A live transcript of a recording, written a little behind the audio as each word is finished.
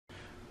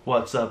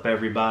What's up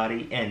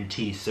everybody,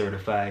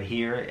 NTCertified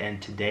here,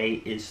 and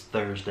today is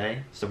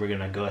Thursday, so we're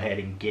gonna go ahead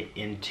and get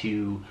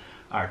into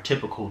our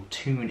typical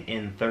Tune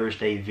In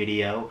Thursday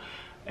video,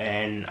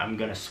 and I'm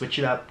gonna switch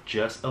it up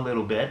just a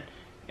little bit,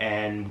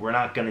 and we're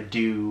not gonna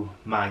do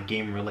my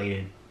game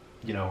related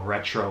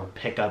retro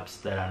pickups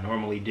that I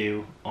normally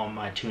do on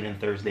my Tune In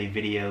Thursday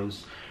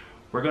videos.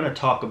 We're gonna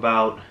talk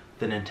about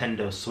the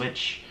Nintendo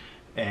Switch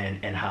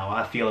and how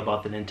I feel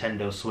about the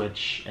Nintendo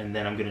Switch, and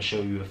then I'm going to show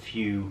you a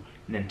few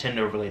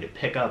Nintendo related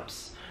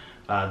pickups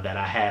that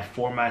I have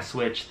for my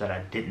Switch that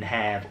I didn't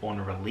have on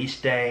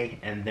release day,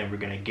 and then we're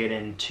going to get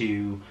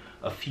into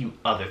a few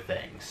other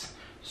things.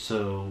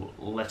 So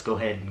let's go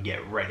ahead and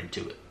get right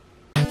into it.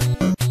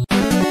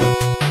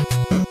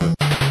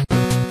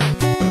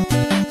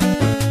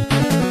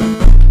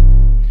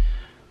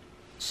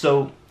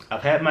 So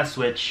I've had my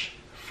Switch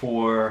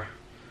for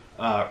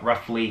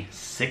roughly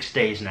 6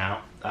 days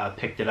now.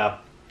 Picked it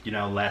up,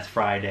 last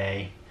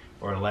Friday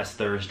or last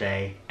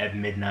Thursday at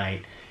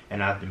midnight,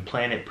 and I've been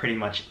playing it pretty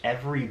much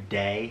every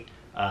day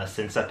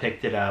since I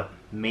picked it up.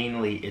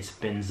 Mainly it's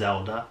been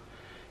Zelda,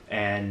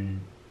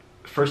 and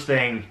first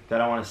thing that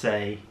I want to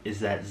say is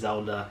that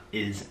Zelda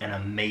is an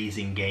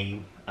amazing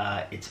game.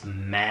 It's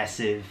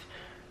massive.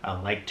 I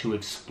like to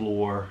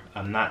explore.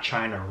 I'm not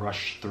trying to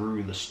rush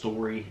through the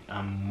story.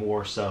 I'm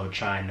more so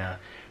trying to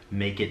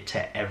make it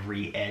to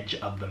every edge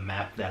of the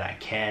map that I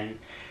can.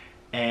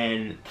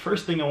 And the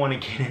first thing I want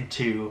to get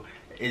into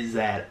is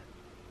that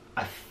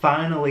I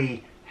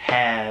finally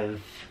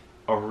have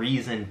a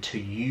reason to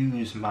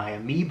use my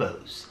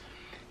amiibos.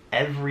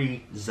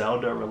 Every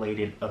Zelda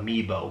related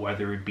amiibo,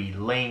 whether it be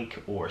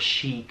Link or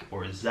Sheik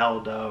or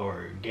Zelda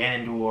or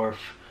Ganondorf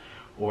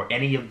or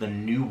any of the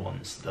new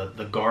ones,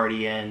 the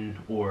Guardian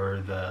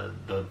or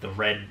the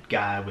red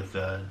guy with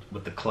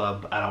the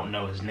club, I don't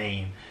know his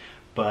name,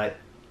 but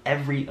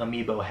every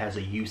amiibo has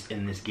a use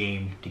in this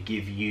game to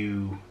give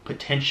you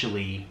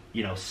potentially,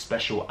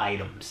 special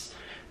items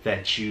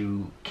that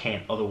you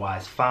can't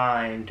otherwise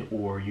find,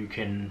 or you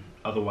can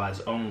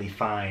otherwise only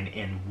find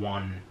in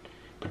one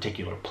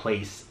particular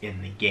place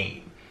in the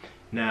game.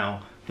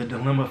 Now, the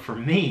dilemma for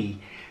me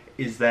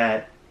is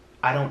that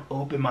I don't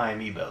open my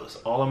amiibos.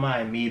 All of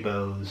my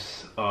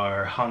amiibos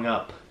are hung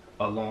up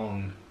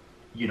along,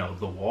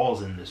 the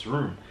walls in this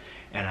room,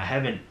 and I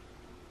haven't,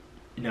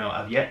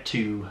 I've yet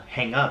to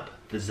hang up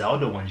the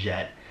Zelda ones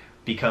yet,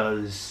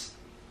 because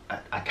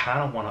I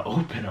kind of want to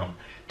open them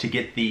to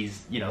get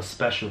these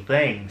special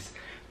things,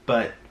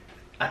 but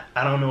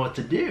I don't know what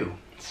to do.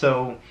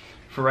 So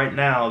for right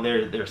now,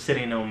 they're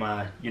sitting on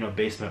my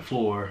basement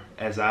floor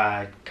as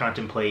I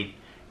contemplate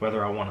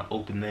whether I want to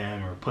open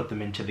them or put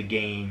them into the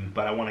game.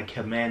 But I want to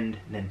commend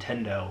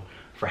Nintendo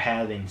for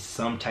having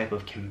some type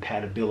of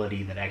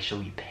compatibility that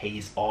actually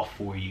pays off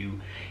for you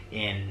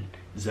in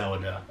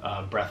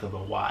Zelda Breath of the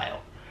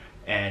Wild.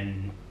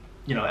 And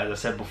as I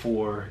said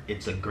before,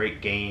 it's a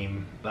great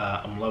game.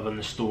 I'm loving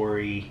the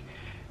story,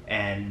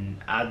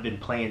 and I've been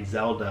playing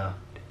Zelda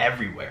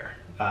everywhere.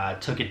 I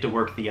took it to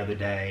work the other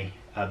day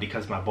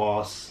because my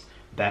boss,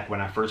 back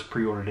when I first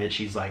pre-ordered it,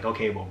 she's like,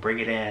 okay, well, bring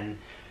it in.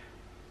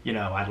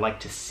 I'd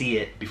like to see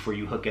it before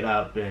you hook it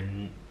up.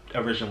 And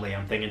originally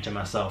I'm thinking to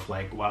myself,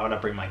 like, why would I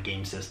bring my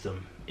game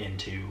system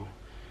into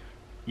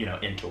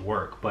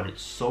work? But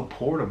it's so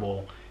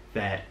portable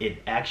that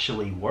it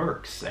actually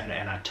works.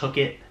 And I took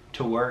it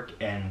to work,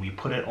 and we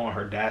put it on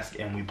her desk,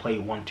 and we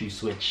played 1-2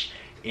 Switch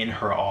in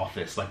her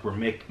office, like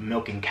we're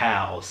milking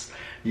cows,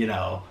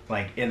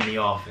 like in the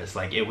office.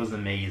 Like, it was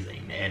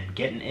amazing. And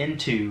getting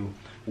into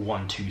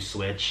 1-2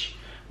 Switch,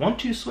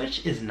 1-2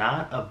 Switch is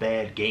not a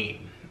bad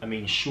game. I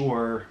mean,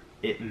 sure,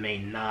 it may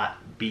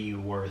not be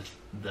worth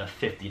the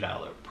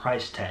 $50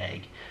 price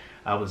tag.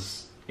 I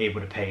was able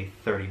to pay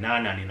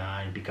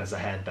 $39.99 because I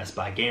had Best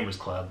Buy Gamers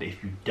Club.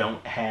 If you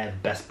don't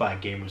have Best Buy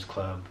Gamers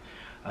Club,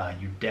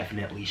 you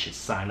definitely should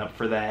sign up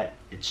for that.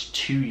 It's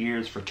 2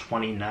 years for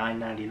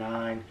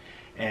 $29.99,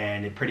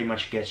 and it pretty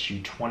much gets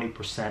you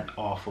 20%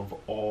 off of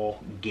all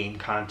game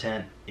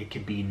content. It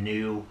could be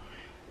new.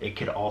 It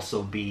could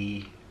also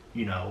be,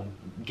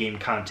 game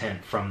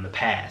content from the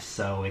past.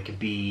 So it could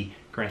be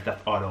Grand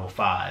Theft Auto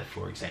 5,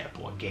 for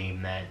example, a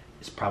game that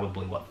is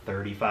probably, what,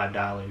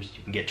 $35?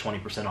 You can get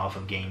 20% off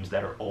of games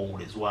that are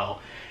old as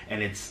well.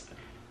 And it's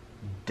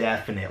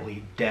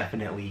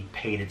definitely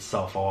paid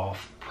itself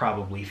off,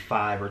 probably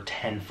 5 or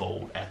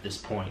 10-fold at this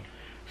point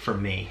for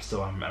me.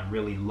 So I'm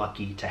really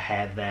lucky to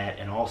have that.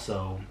 And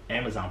also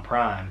Amazon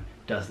Prime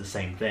does the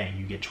same thing.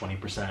 You get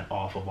 20%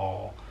 off of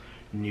all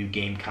new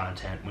game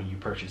content when you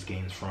purchase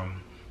games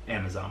from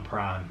Amazon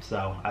Prime.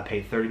 So I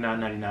paid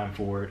 $39.99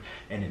 for it,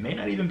 and it may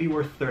not even be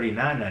worth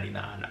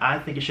 $39.99. I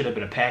think it should have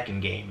been a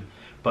packing game,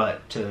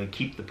 but to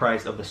keep the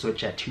price of the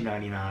Switch at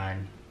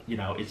 $2.99,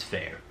 it's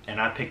fair. And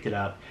I picked it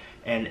up,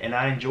 and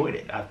I enjoyed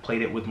it. I've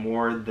played it with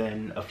more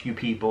than a few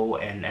people,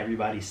 and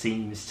everybody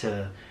seems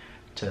to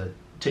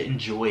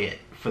enjoy it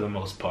for the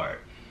most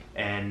part.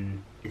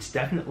 And it's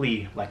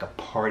definitely like a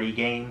party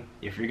game.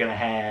 If you're gonna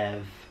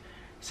have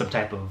some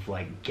type of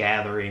like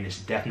gathering. It's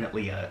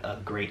definitely a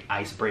great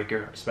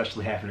icebreaker,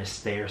 especially having to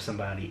stare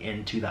somebody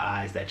into the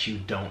eyes that you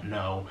don't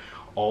know.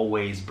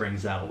 Always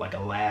brings out like a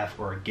laugh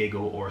or a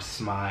giggle or a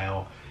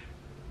smile.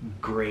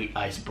 Great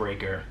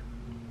icebreaker.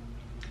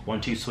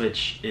 1-2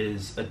 Switch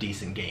is a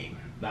decent game.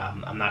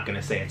 I'm not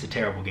gonna say it's a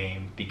terrible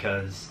game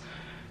because,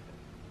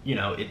 you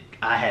know,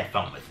 I had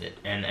fun with it,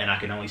 and I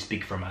can only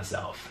speak for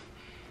myself.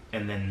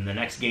 And then the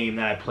next game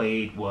that I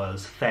played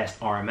was Fast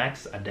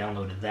RMX. I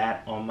downloaded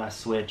that on my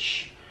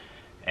Switch,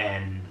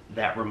 and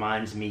that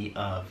reminds me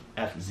of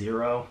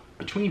F-Zero.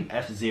 Between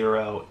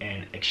F-Zero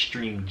and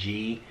Extreme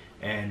G,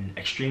 and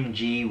Extreme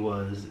G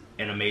was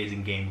an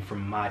amazing game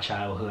from my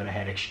childhood. I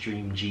had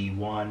Extreme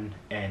G1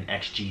 and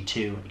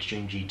XG2,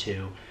 Extreme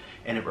G2,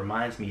 and it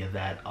reminds me of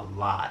that a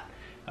lot.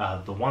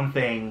 The one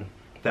thing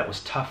that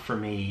was tough for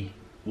me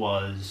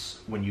was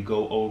when you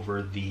go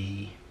over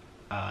the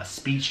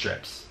speed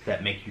strips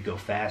that make you go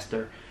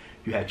faster.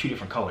 You have two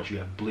different colors. You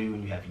have blue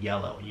and you have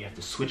yellow. And you have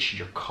to switch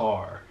your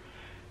car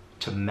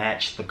to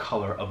match the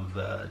color of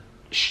the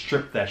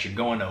strip that you're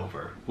going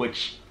over,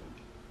 which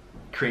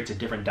creates a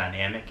different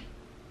dynamic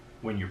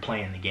when you're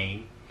playing the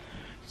game.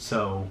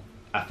 So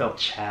I felt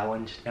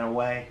challenged in a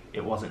way.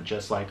 It wasn't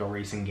just like a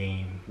racing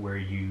game where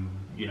you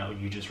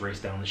just race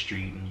down the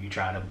street and you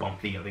try to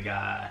bump the other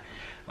guy.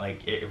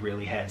 Like, it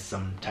really had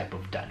some type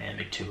of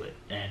dynamic to it,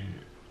 and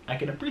I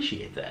can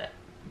appreciate that.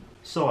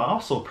 So I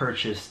also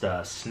purchased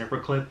snipper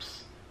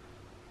clips,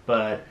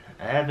 but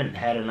I haven't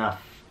had enough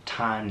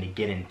time to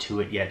get into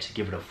it yet to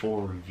give it a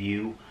full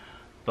review.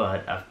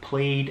 But I've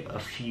played a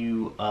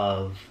few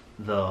of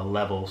the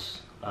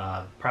levels,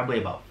 probably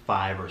about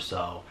 5 or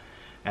so,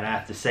 and I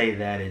have to say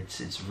that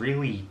it's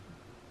really,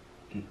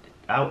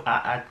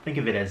 I think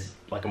of it as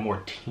like a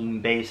more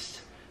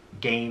team-based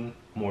game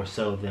more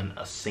so than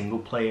a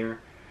single-player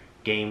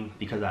game,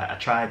 because I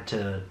tried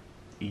to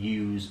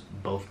use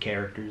both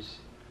characters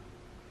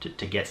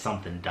to get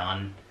something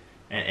done,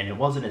 and it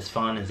wasn't as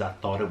fun as I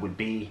thought it would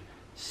be.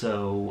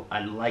 So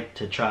I'd like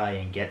to try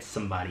and get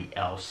somebody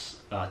else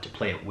to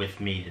play it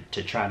with me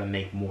to try to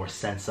make more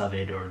sense of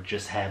it, or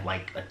just have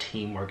like a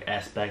teamwork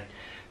aspect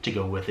to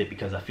go with it,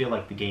 because I feel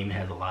like the game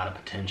has a lot of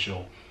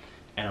potential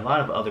and a lot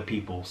of other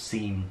people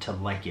seem to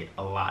like it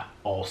a lot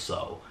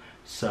also.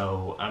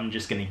 So I'm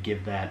just going to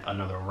give that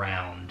another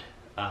round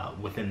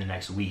within the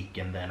next week,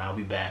 and then I'll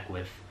be back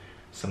with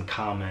some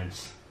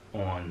comments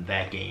on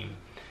that game.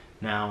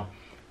 Now,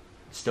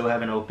 still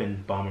haven't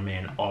opened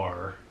Bomberman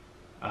R.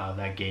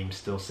 That game's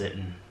still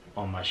sitting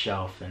on my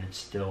shelf, and it's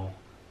still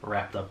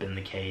wrapped up in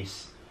the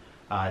case.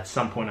 At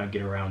some point I'll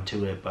get around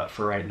to it, but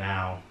for right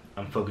now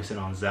I'm focusing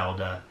on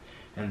Zelda,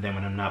 and then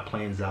when I'm not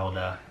playing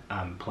Zelda,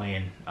 I'm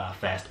playing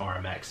Fast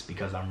RMX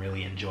because I'm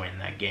really enjoying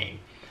that game.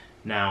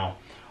 Now,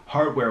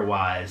 hardware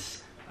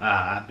wise,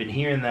 I've been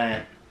hearing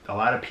that a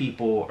lot of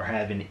people are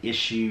having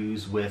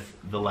issues with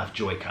the left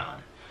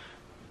Joy-Con.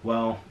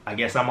 Well, I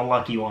guess I'm a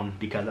lucky one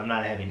because I'm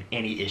not having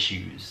any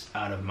issues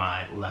out of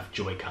my left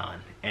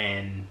Joy-Con,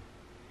 and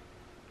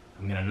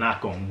I'm gonna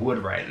knock on wood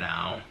right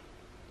now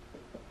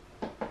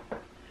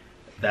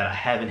that I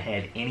haven't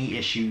had any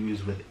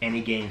issues with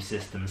any game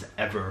systems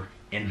ever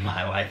in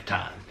my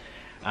lifetime.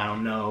 I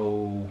don't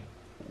know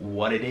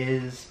what it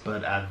is,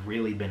 but I've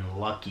really been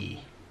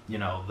lucky, you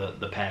know,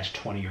 the past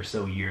 20 or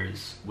so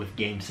years with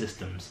game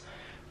systems,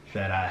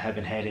 that I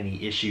haven't had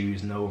any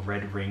issues, no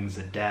red rings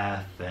of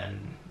death,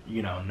 and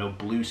you know, no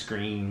blue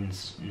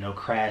screens, no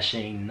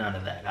crashing, none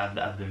of that.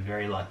 I've been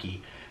very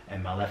lucky,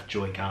 and my left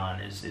Joy-Con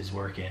is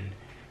working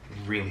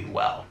really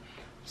well.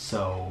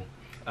 So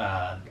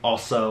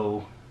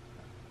also,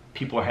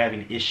 people are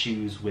having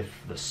issues with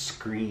the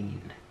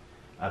screen,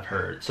 I've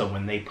heard. So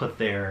when they put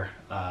their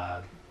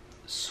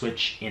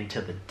Switch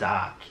into the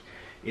dock,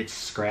 it's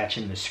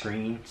scratching the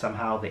screen.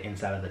 Somehow the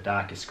inside of the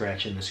dock is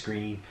scratching the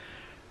screen.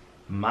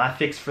 My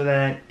fix for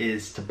that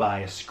is to buy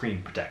a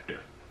screen protector.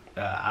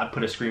 I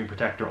put a screen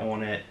protector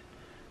on it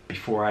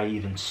before I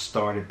even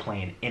started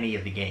playing any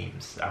of the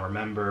games. I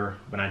remember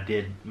when I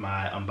did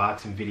my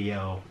unboxing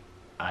video,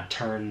 I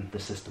turned the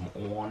system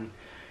on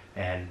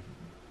and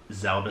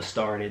Zelda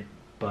started,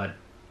 but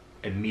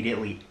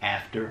immediately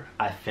after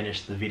I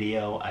finished the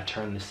video, I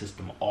turned the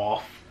system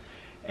off,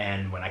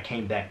 and when I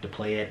came back to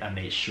play it, I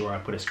made sure I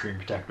put a screen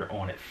protector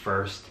on it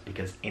first,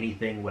 because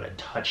anything with a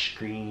touch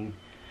screen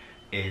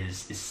is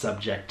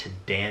subject to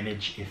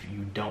damage if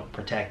you don't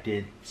protect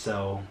it.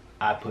 So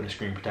I put a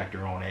screen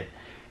protector on it,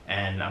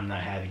 and I'm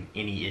not having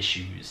any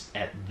issues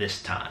at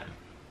this time.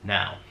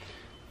 Now,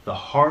 the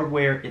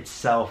hardware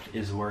itself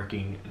is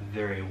working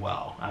very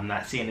well. I'm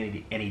not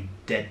seeing any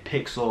dead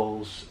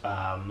pixels.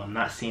 I'm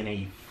not seeing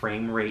any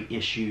frame rate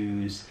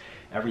issues.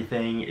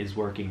 Everything is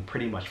working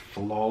pretty much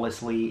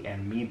flawlessly,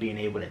 and me being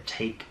able to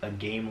take a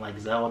game like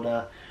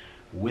Zelda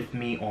with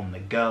me on the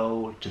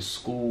go, to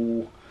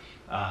school,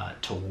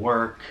 to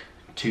work,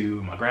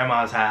 to my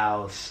grandma's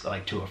house,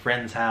 like to a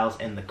friend's house,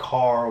 in the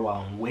car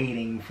while I'm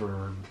waiting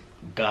for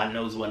God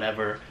knows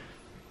whatever.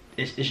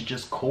 It's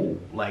just cool.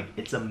 Like,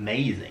 it's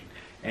amazing.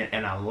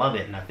 and I love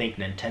it. And I think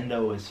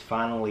Nintendo has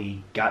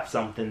finally got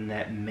something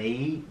that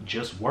may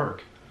just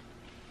work.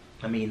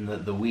 I mean, the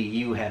Wii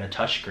U had a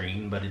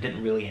touchscreen, but it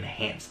didn't really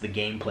enhance the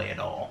gameplay at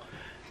all.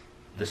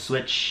 The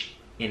Switch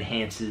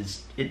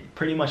enhances, it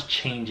pretty much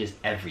changes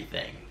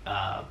everything.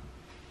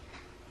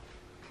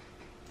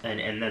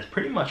 And that's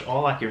pretty much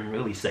all I can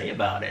really say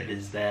about it,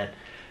 is that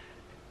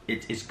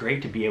it's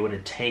great to be able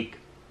to take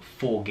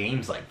full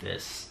games like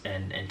this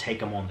and take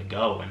them on the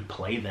go and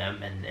play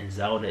them. And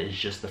Zelda is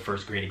just the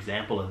first great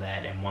example of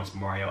that. And once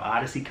Mario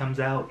Odyssey comes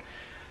out,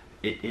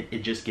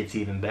 it just gets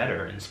even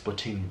better. And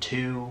Splatoon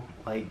 2,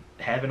 like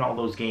having all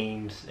those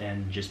games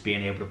and just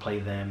being able to play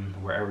them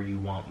wherever you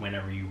want,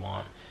 whenever you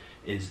want,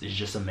 is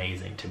just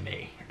amazing to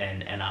me.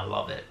 And I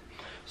love it.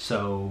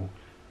 So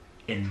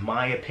in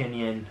my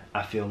opinion,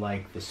 I feel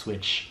like the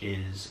Switch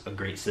is a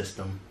great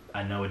system.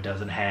 I know it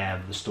doesn't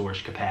have the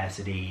storage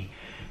capacity,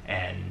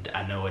 and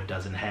I know it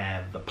doesn't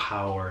have the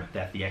power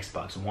that the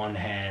Xbox One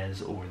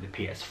has or the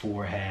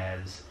PS4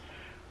 has,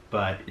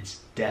 but it's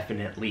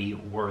definitely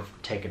worth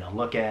taking a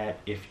look at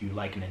if you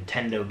like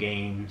Nintendo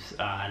games.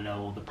 I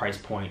know the price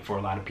point for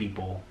a lot of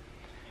people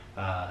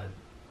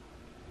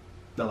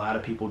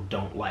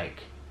don't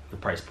like the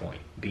price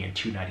point being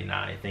 $299.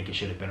 I think it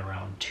should have been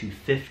around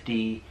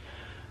 $250.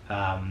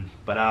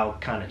 But I'll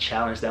kind of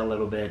challenge that a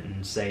little bit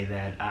and say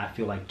that I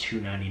feel like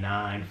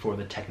 $299 for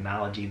the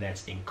technology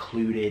that's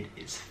included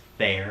is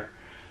fair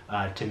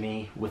to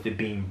me, with it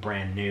being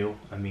brand new.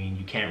 I mean,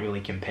 you can't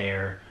really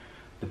compare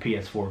the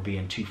PS4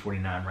 being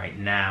 $249 right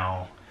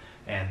now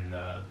and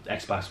the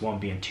Xbox One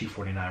being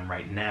 $249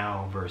 right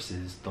now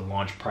versus the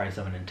launch price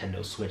of a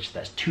Nintendo Switch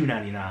that's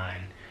 $299,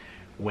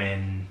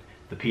 when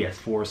the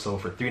PS4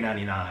 sold for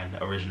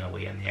 $399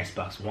 originally and the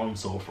Xbox One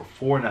sold for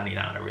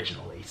 $499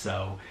 originally.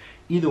 So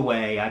either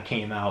way, I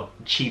came out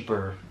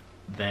cheaper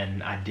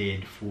than I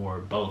did for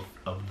both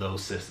of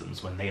those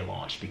systems when they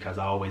launched, because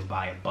I always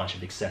buy a bunch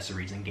of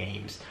accessories and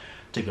games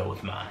to go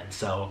with mine.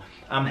 So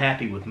I'm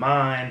happy with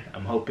mine.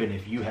 I'm hoping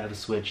if you have a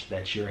Switch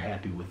that you're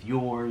happy with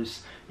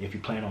yours. If you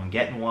plan on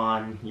getting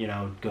one, you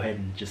know, go ahead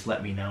and just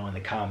let me know in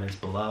the comments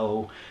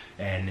below.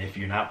 And if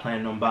you're not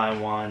planning on buying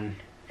one,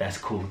 that's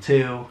cool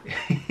too.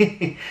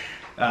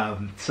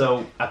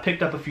 So I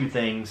picked up a few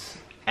things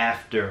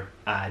after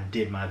I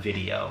did my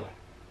video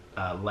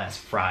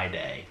last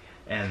Friday,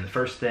 and the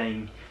first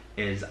thing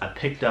is I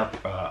picked up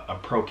a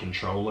Pro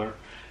controller.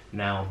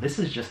 Now this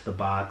is just the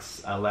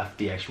box. I left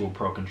the actual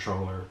Pro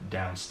controller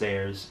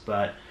downstairs,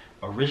 but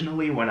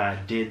originally when I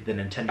did the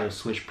Nintendo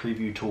Switch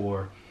preview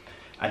tour,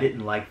 I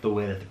didn't like the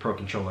way that the Pro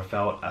controller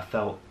felt. I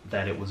felt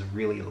that it was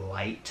really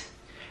light,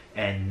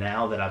 and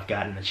now that I've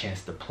gotten a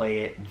chance to play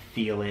it and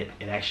feel it,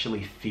 it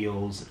actually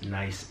feels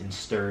nice and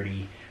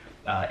sturdy.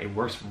 It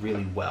works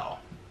really well,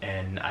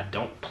 and I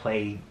don't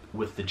play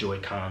with the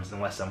Joy-Cons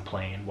unless I'm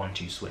playing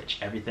 1-2 Switch.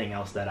 Everything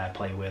else that I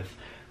play with,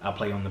 I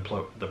play on the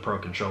Pro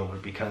controller,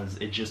 because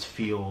it just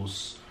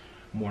feels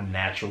more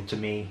natural to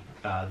me.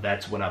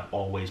 That's what I've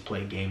always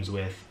played games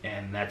with,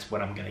 and that's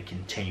what I'm going to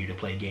continue to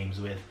play games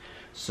with.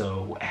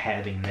 So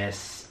having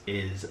this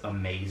is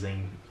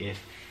amazing. If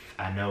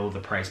I know the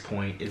price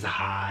point is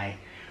high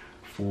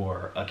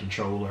for a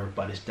controller,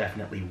 but it's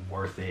definitely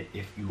worth it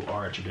if you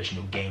are a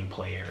traditional game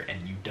player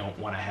and you don't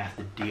want to have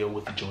to deal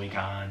with the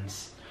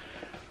Joy-Cons.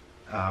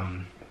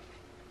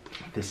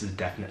 This is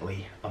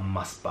definitely a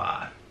must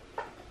buy.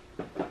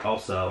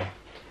 Also,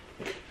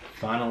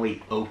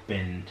 finally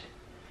opened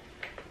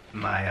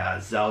my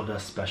Zelda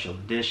Special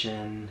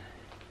Edition,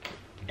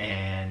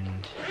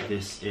 and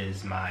this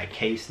is my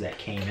case that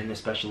came in the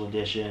Special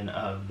Edition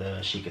of the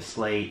Sheikah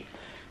Slate.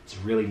 It's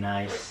really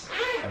nice.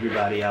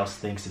 Everybody else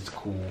thinks it's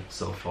cool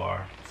so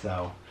far,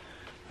 so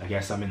I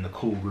guess I'm in the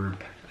cool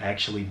group. I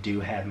actually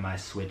do have my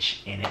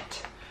Switch in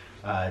it.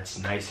 It's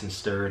nice and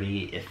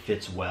sturdy, it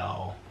fits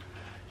well,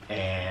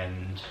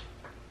 and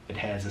it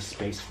has a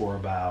space for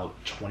about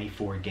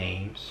 24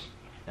 games.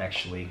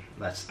 Actually,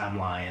 I'm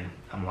lying.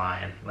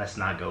 Let's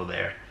not go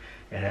there.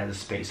 It has a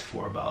space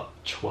for about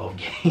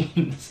 12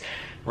 games.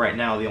 Right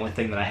now, the only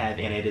thing that I have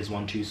in it is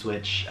 1-2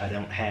 Switch. I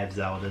don't have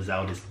Zelda.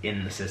 Zelda's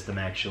in the system,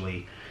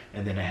 actually.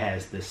 And then it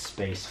has this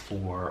space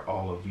for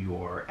all of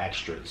your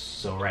extras.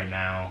 So right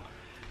now,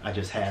 I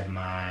just have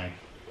my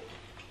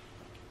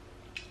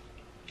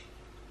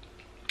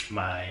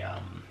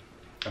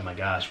oh my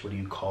gosh, what do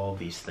you call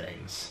these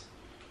things?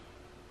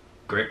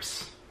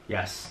 Grips.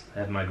 Yes, I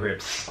have my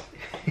grips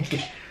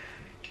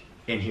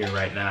in here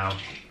right now.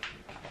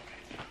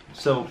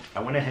 So I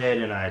went ahead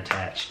and I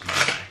attached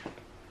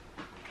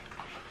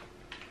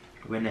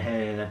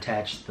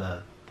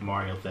the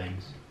Mario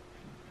things.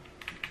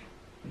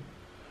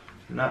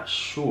 I'm not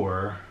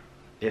sure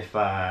if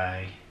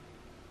I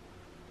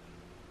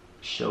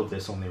showed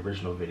this on the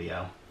original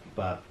video,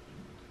 but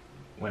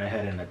went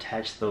ahead and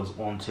attached those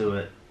onto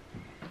it.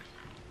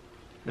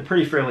 They're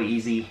pretty fairly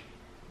easy.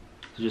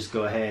 So just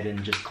go ahead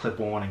and just clip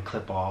on and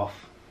clip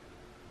off.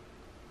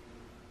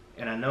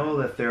 And I know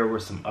that there were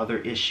some other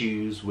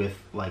issues with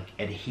like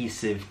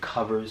adhesive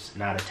covers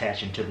not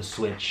attaching to the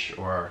Switch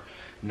or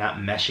not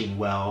meshing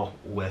well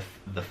with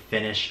the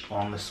finish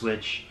on the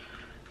Switch.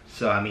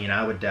 So I mean,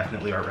 I would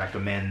definitely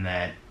recommend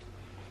that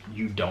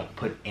you don't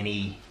put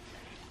any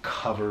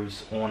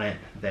covers on it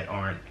that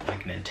aren't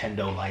like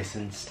Nintendo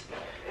licensed.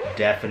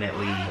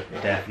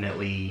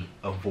 Definitely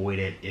avoid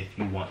it if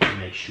you want to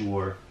make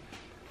sure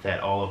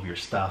that all of your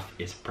stuff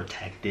is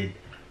protected.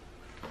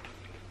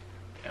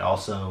 And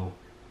also,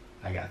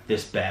 I got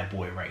this bad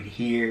boy right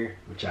here,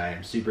 which I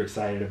am super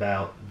excited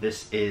about.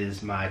 This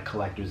is my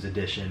collector's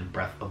edition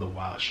Breath of the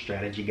Wild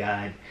strategy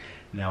guide.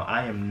 Now,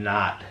 I am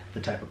not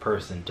the type of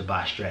person to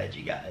buy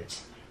strategy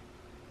guides,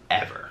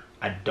 ever.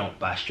 I don't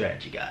buy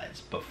strategy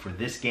guides, but for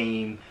this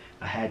game,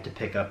 I had to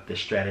pick up the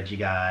strategy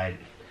guide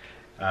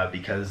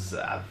because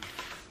I've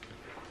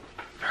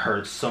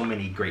heard so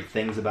many great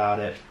things about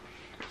it.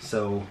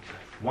 So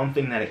one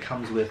thing that it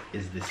comes with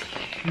is this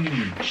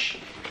huge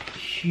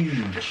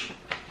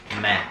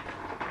map.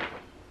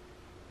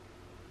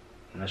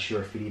 I'm not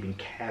sure if it even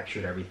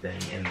captured everything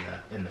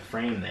in the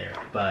frame there,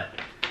 but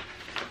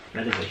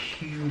that is a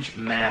huge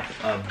map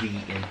of the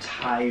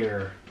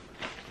entire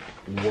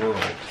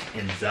world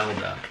in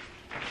Zelda.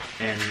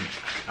 And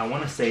I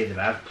want to say that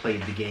I've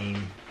played the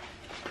game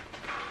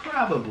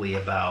probably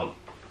about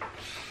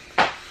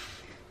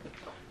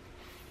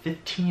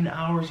 15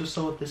 hours or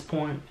so at this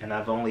point, and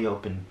I've only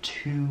opened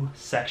 2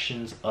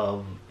 sections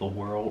of the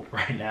world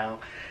right now,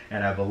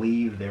 and I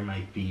believe there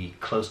might be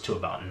close to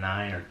about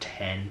 9 or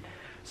 10,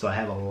 so I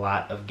have a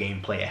lot of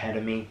gameplay ahead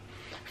of me.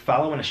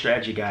 Following a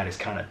strategy guide is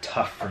kind of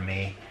tough for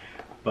me,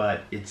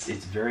 but it's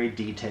very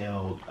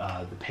detailed.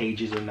 The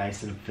pages are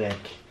nice and thick.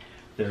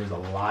 There's a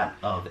lot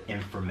of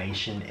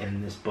information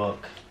in this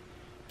book,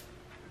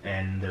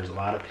 and there's a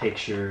lot of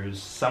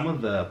pictures. Some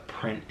of the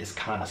print is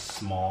kind of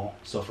small,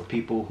 so for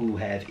people who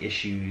have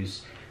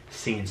issues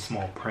seeing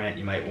small print,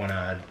 you might want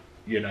to,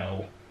 you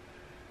know,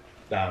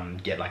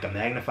 get like a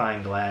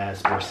magnifying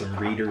glass or some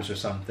readers or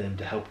something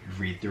to help you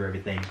read through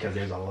everything, because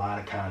there's a lot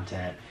of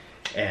content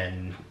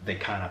and they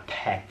kind of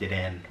packed it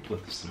in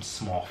with some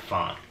small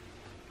font.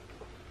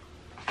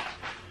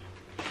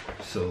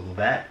 So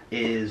that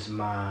is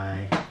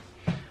my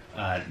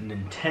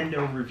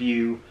Nintendo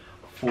review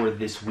for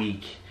this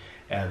week.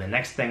 The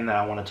next thing that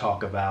I want to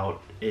talk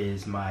about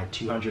is my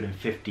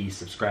 250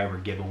 subscriber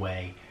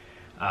giveaway.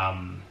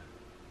 The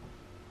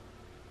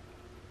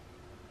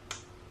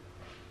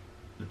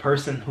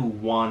person who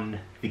won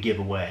the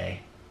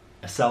giveaway,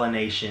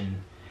 Accelination,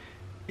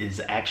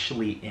 is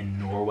actually in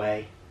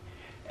Norway,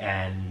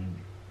 and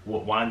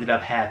what ended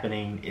up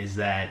happening is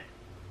that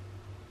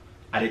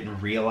I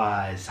didn't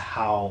realize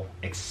how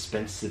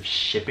expensive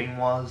shipping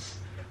was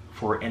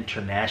for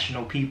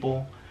international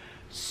people,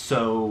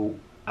 so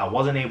I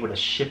wasn't able to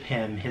ship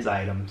him his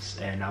items,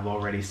 and I've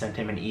already sent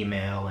him an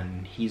email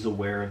and he's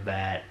aware of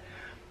that,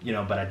 you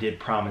know, but I did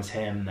promise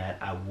him that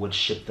I would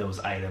ship those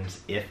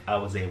items if I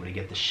was able to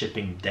get the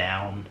shipping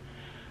down,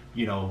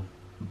 you know,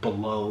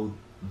 below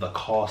the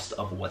cost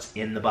of what's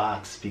in the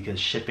box, because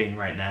shipping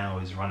right now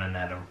is running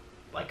at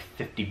like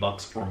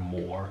 $50 or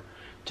more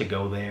to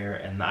go there,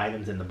 and the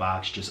items in the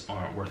box just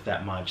aren't worth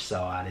that much,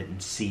 so I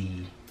didn't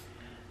see,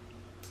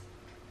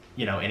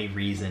 you know, any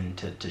reason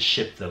to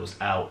ship those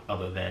out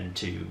other than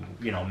to,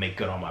 you know, make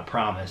good on my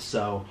promise.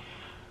 So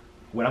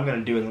what I'm going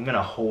to do is I'm going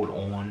to hold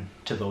on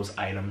to those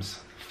items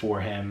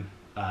for him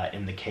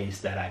in the case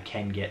that I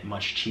can get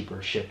much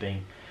cheaper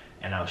shipping,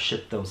 and I'll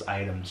ship those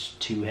items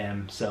to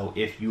him. So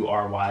if you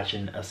are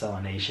watching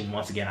Accelination,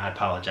 once again, I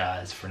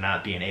apologize for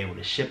not being able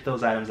to ship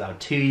those items out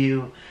to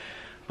you,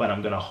 but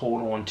I'm going to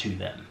hold on to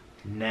them.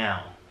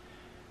 Now,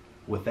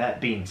 with that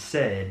being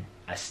said,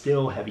 I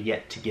still have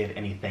yet to give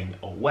anything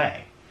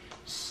away.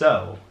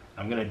 So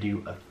I'm going to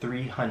do a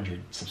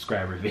 300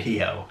 subscriber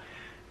video,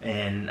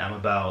 and I'm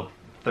about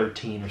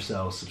 13 or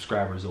so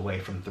subscribers away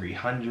from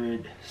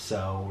 300,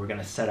 so we're going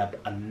to set up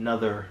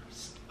another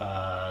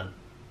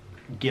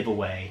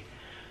giveaway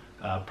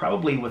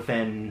probably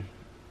within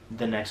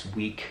the next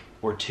week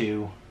or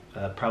two.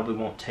 Probably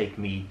won't take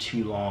me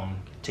too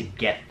long to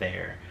get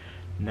there.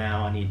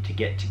 Now I need to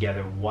get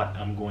together what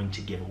I'm going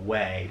to give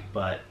away,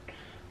 but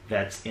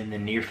that's in the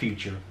near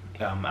future.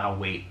 I'll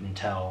wait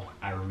until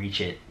I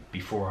reach it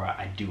before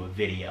I do a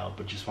video,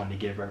 but just wanted to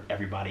give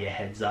everybody a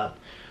heads up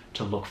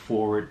to look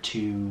forward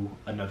to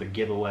another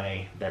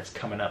giveaway that's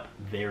coming up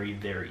very,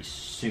 very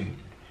soon.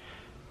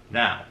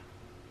 Now,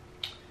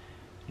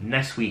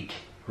 next week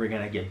we're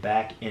gonna get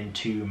back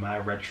into my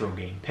retro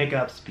game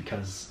pickups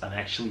because I'm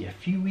actually a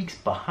few weeks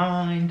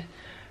behind.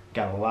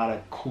 Got a lot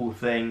of cool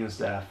things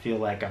that I feel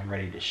like I'm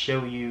ready to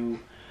show you,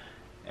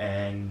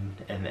 and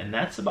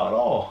that's about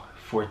all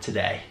for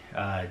today.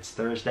 It's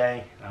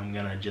Thursday. I'm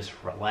gonna just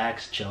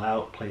relax, chill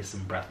out, play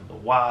some Breath of the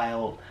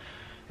Wild,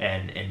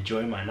 and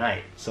enjoy my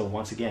night. So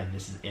once again,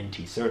 this is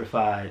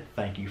NTCertified.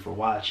 Thank you for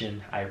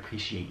watching. I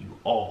appreciate you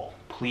all.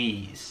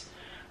 Please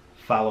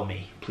follow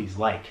me. Please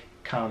like,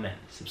 comment,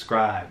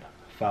 subscribe.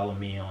 Follow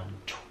me on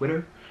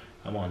Twitter.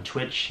 I'm on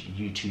Twitch,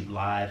 YouTube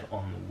Live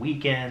on the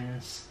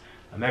weekends.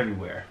 I'm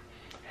everywhere.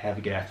 Have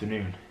a good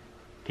afternoon.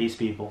 Peace,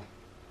 people.